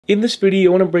In this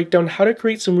video, I want to break down how to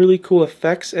create some really cool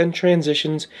effects and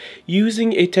transitions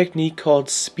using a technique called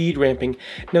speed ramping.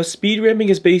 Now, speed ramping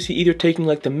is basically either taking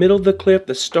like the middle of the clip,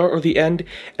 the start or the end,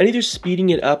 and either speeding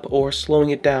it up or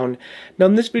slowing it down. Now,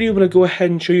 in this video, I'm going to go ahead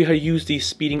and show you how to use the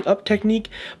speeding up technique,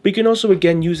 but you can also,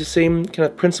 again, use the same kind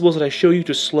of principles that I show you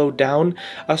to slow down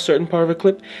a certain part of a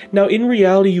clip. Now, in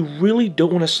reality, you really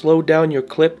don't want to slow down your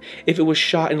clip if it was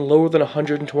shot in lower than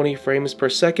 120 frames per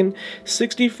second.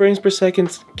 60 frames per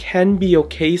second can be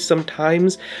okay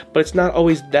sometimes, but it's not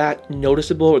always that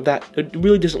noticeable, or that it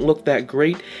really doesn't look that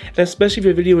great. And especially if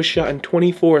your video is shot in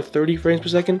 24 or 30 frames per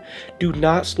second, do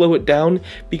not slow it down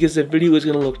because the video is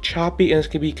going to look choppy and it's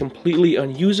going to be completely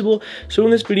unusable. So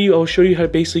in this video, I'll show you how to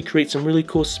basically create some really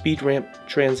cool speed ramp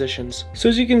transitions. So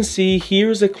as you can see,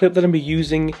 here's a clip that I'm going to be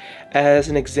using as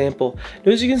an example.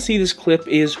 Now as you can see, this clip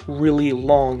is really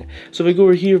long. So if I go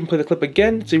over here and play the clip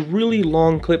again, it's a really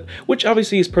long clip, which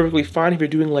obviously is perfectly fine if you're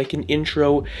doing like an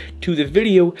intro to the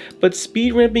video, but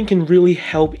speed ramping can really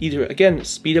help either, again,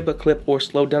 speed up a clip or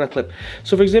slow down a clip.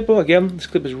 So for example, again, this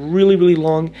clip is really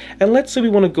long, and let's say we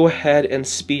want to go ahead and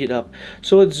speed it up.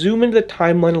 So let's zoom into the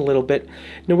timeline a little bit.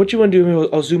 Now what you want to do,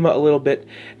 I'll zoom out a little bit.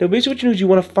 Now basically what you do is you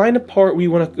want to find a part where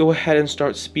you want to go ahead and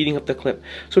start speeding up the clip.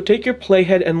 So take your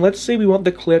playhead and let's say we want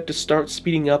the clip to start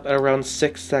speeding up at around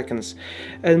 6 seconds.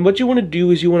 And what you want to do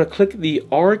is you want to click the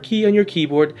R key on your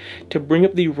keyboard to bring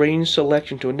up the range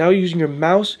selection tool. Now using your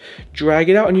mouse, drag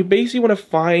it out, and you basically want to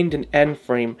find an end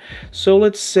frame. So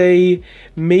let's say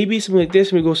maybe something like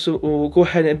this, and we'll go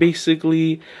ahead and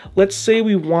basically, let's say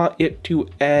we want it to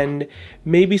end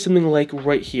maybe something like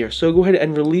right here. So go ahead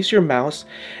and release your mouse.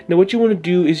 Now what you want to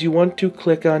do is you want to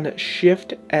click on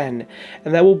Shift N,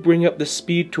 and that will bring up the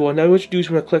speed tool. Now what you do is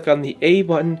you want to click on the A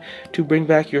button to bring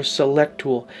back your select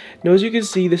tool. Now as you can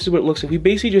see, this is what it looks like. We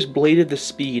basically just bladed the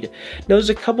speed. Now there's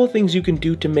a couple of things you can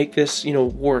do to make this,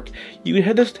 work. You can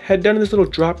head down to this little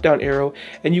drop down arrow,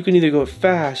 and you can either go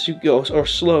fast, you can go or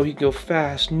slow, you can go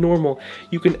fast, normal.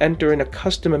 You can enter in a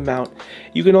custom amount.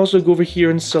 You can also go over here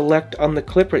and select on the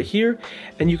clip right here,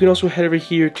 and you can also head over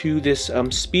here to this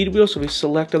speed wheel. So if we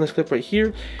select on this clip right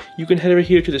here, you can head over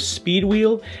here to the speed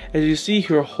wheel. As you see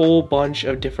here, a whole bunch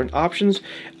of different options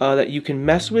that you can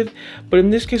mess with. But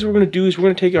in this case, what we're going to do is we're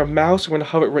going to take our mouse, we're going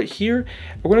to hover it right here,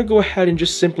 and we're going to go ahead and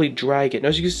just simply drag it. Now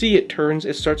as you can see,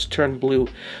 it starts to turn blue.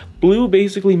 Blue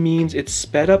basically means it's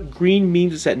sped up, green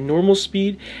means it's at normal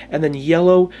speed, and then a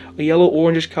yellow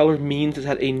orangish color means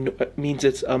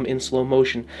it's in slow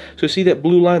motion. So see that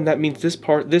blue line, that means this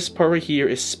part right here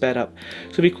is sped up.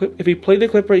 So if we play the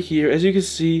clip right here, as you can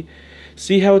see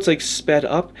how it's like sped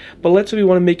up, but let's say we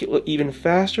want to make it look even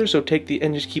faster, so take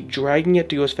and just keep dragging it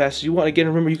to go as fast as you want. Again,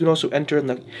 remember, you can also enter in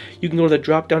you can go to the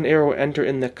drop down arrow, enter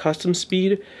in the custom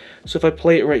speed. So if I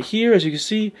play it right here, as you can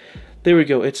see, there we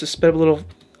go, it's sped up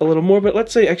a little more, but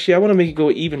let's say actually I want to make it go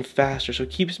even faster, so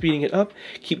keep speeding it up.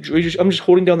 I'm just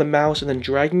holding down the mouse and then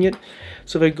dragging it.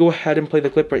 So if I go ahead and play the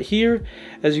clip right here,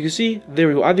 as you can see, there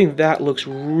we go. I think that looks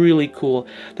really cool.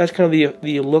 That's kind of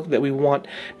the look that we want.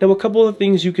 Now a couple of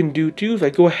things you can do too. If I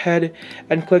go ahead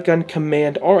and click on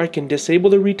Command R, I can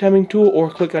disable the retiming tool, or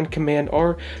click on Command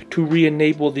R to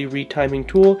re-enable the retiming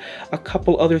tool. A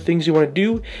couple other things you want to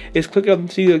do is click on,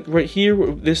 see right here,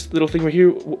 this little thing right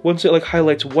here. Once it like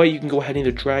highlights white, you can go ahead and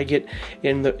either drag it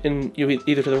either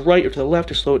to the right or to the left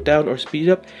to slow it down or speed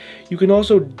it up. You can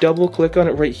also double click on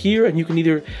it right here, and you can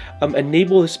either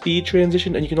enable the speed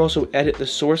transition, and you can also edit the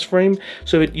source frame.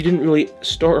 So if you didn't really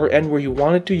start or end where you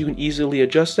wanted to, you can easily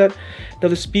adjust that. Now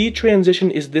the speed transition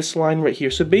is this line right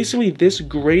here. So basically this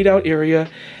grayed out area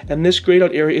and this grayed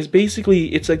out area is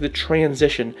basically, it's like the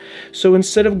transition. So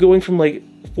instead of going from like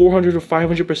 400 or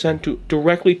 500% to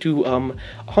directly to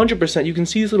 100%, you can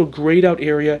see this little grayed out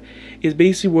area is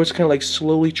basically where it's kind of like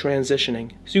slowly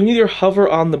transitioning. So you can either hover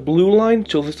on the blue line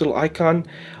till this little icon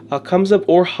comes up,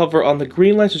 or hover on the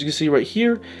green line, so as you can see right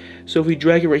here. So if we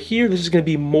drag it right here, this is going to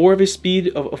be more of a speed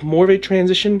of more of a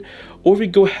transition. Or if we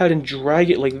go ahead and drag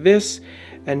it like this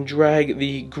and drag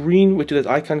the green, which that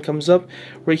icon comes up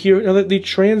right here. Now that the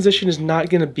transition is not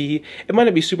going to be, it might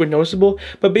not be super noticeable,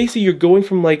 but basically you're going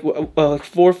from like 400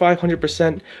 or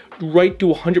 500% right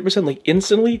to 100% like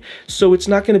instantly. So it's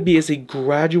not going to be as a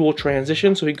gradual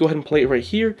transition. So we go ahead and play it right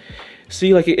here.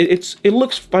 See, like it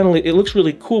looks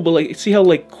really cool, but like see how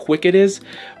like quick it is,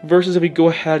 versus if we go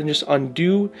ahead and just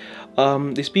undo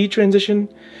the speed transition,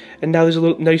 and now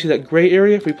you see that gray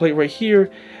area. If we play it right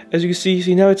here, As you can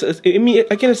see now I mean,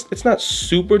 again, it's not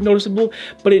super noticeable,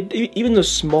 but even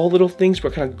those small little things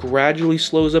where it kind of gradually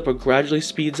slows up or gradually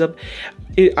speeds up,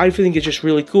 I think it's just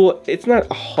really cool. It's not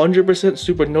 100%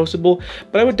 super noticeable,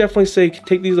 but I would definitely say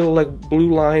take these little like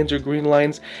blue lines or green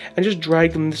lines and just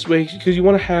drag them this way, because you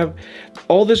want to have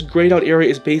all this grayed out area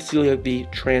is basically like the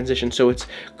transition. So it's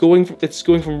going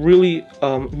from really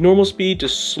normal speed to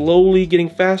slowly getting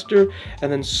faster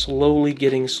and then slowly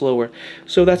getting slower.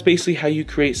 So that's basically how you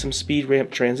create some speed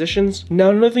ramp transitions. Now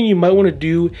another thing you might want to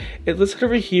do is, let's head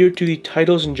over here to the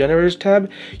titles and generators tab.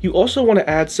 You also want to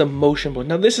add some motion blur.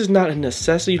 Now this is not a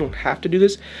necessity, you don't have to do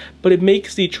this, but it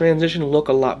makes the transition look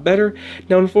a lot better.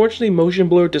 Now unfortunately, motion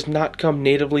blur does not come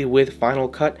natively with Final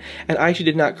Cut, and I actually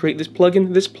did not create this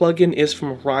plugin. This plugin is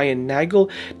from Ryan Nagel.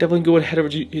 Definitely go ahead over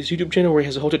to his YouTube channel where he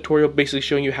has a whole tutorial basically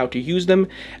showing you how to use them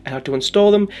and how to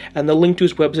install them, and the link to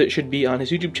his website should be on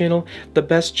his YouTube channel, the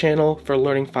best channel for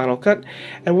learning Final Cut.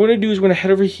 And what we're going to do is we're going to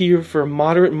head over here for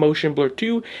Moderate Motion Blur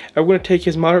 2, and we're going to take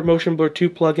his Moderate Motion Blur 2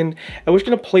 plugin, and we're just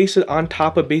going to place it on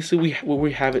top of basically where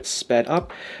we have it sped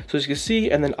up. So as you can see,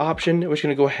 and then Option, we're just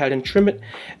going to go ahead and trim it,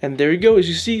 and there you go.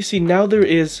 As you see now there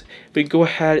is, if we go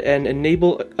ahead and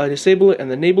disable it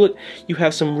and enable it, you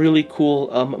have some really cool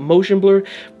motion blur.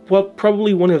 Well,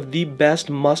 probably one of the best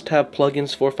must-have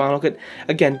plugins for Final Cut.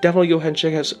 Again, definitely go ahead and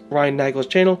check out Ryan Nagel's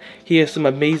channel. He has some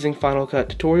amazing Final Cut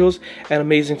tutorials and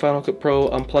amazing Final Cut Pro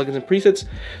plugins and presets.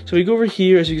 So we go over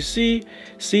here, as you can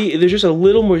see there's just a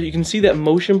little more, you can see that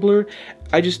motion blur.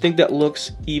 I just think that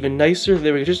looks even nicer.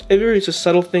 There we go. It's a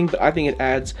subtle thing, but I think it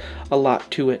adds a lot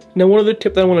to it. Now, one other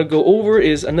tip that I want to go over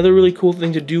is another really cool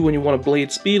thing to do when you want to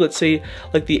blade speed. Let's say,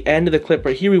 like the end of the clip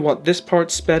right here, we want this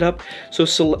part sped up. So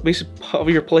basically,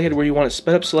 hover your playhead where you want it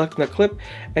sped up, select on the clip,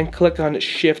 and click on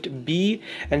Shift B.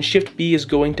 And Shift B is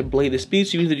going to blade the speed.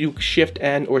 So you either do Shift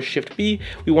N or Shift B.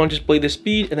 We want to just blade the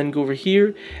speed, and then go over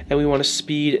here, and we want to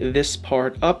speed this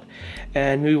part up.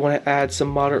 And we want to add some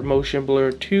moderate motion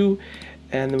blur too.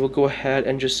 And then we'll go ahead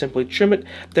and just simply trim it.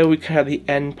 That way we can have the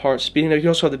end part speeding up. You can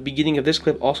also have the beginning of this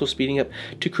clip also speeding up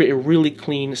to create a really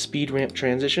clean speed ramp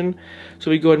transition. So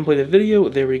we go ahead and play the video.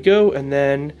 There we go. And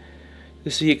then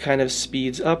you see it kind of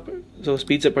speeds up. So it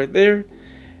speeds up right there.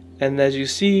 And as you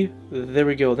see, there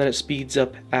we go, then it speeds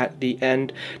up at the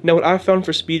end. Now what I found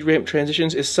for speed ramp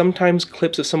transitions is sometimes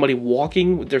clips of somebody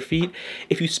walking with their feet,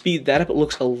 if you speed that up, it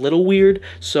looks a little weird.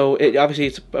 So obviously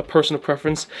it's a personal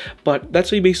preference, but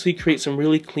that's how you basically create some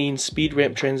really clean speed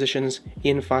ramp transitions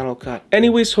in Final Cut.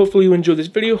 Anyways, hopefully you enjoyed this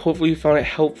video. Hopefully you found it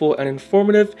helpful and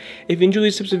informative. If you enjoy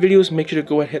these types of videos, make sure to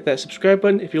go ahead and hit that subscribe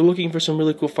button. If you're looking for some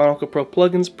really cool Final Cut Pro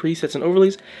plugins, presets, and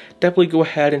overlays, definitely go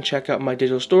ahead and check out my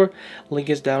digital store. Link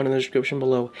is down in the description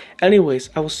below. Anyways,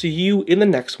 I will see you in the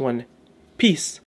next one. Peace.